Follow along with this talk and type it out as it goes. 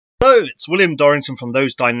Hello, it's William Dorrington from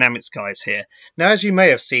Those Dynamics guys here. Now, as you may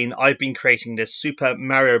have seen, I've been creating this Super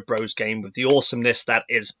Mario Bros. Game with the awesomeness that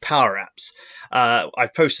is PowerApps.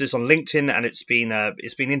 I've posted this on LinkedIn and it's been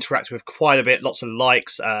interacted with quite a bit, lots of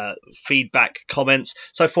likes, feedback, comments.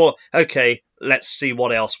 So I thought, okay, let's see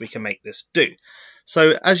what else we can make this do.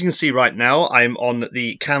 So as you can see right now, I'm on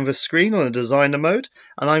the canvas screen on a designer mode,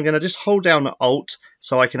 and I'm going to just hold down Alt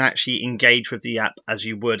so I can actually engage with the app as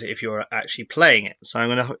you would if you're actually playing it. So I'm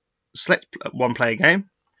going to select one player game,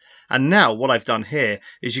 and now what I've done here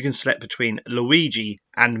is you can select between Luigi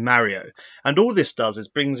and Mario, and all this does is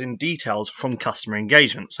brings in details from customer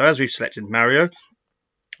engagement. So as we've selected Mario,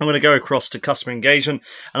 I'm going to go across to customer engagement,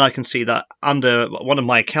 and I can see that under one of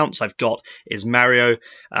my accounts I've got is Mario.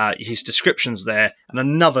 His description's there, and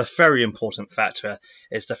another very important factor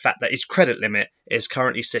is the fact that his credit limit is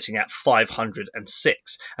currently sitting at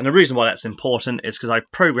 506. And the reason why that's important is because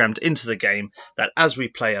I've programmed into the game that as we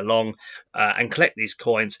play along and collect these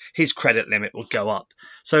coins, his credit limit will go up.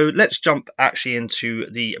 So let's jump actually into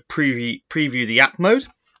the preview the app mode,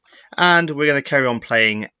 and we're going to carry on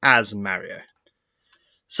playing as Mario.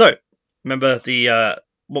 So remember,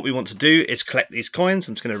 what we want to do is collect these coins.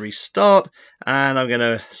 I'm just going to restart, and I'm going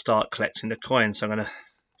to start collecting the coins. So I'm going to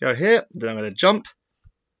go here, then I'm going to jump.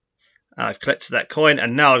 I've collected that coin,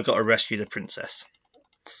 and now I've got to rescue the princess.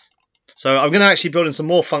 So I'm going to actually build in some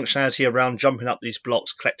more functionality around jumping up these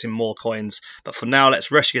blocks, collecting more coins. But for now,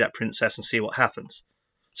 let's rescue that princess and see what happens.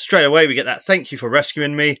 Straight away, we get that thank you for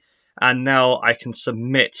rescuing me, and now I can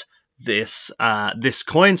submit this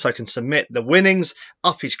coin. So I can submit the winnings,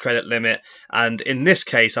 up his credit limit, and in this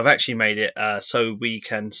case I've actually made it so we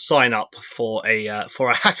can sign up for a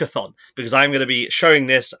hackathon, because I'm going to be showing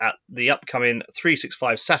this at the upcoming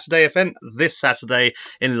 365 Saturday event this Saturday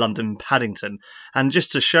in London Paddington. And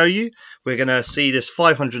just to show you, we're going to see this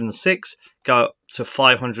 506 go up to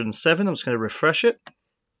 507. I'm just going to refresh it,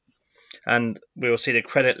 and we will see the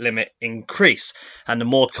credit limit increase, and the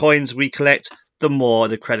more coins we collect, the more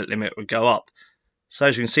the credit limit would go up. So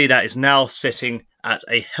as you can see, that is now sitting at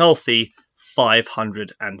a healthy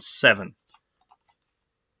 507.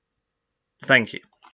 Thank you.